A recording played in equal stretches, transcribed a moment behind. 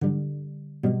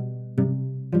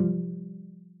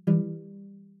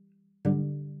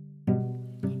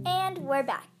we're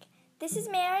back. This is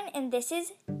Marin, and this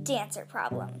is Dancer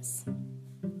Problems.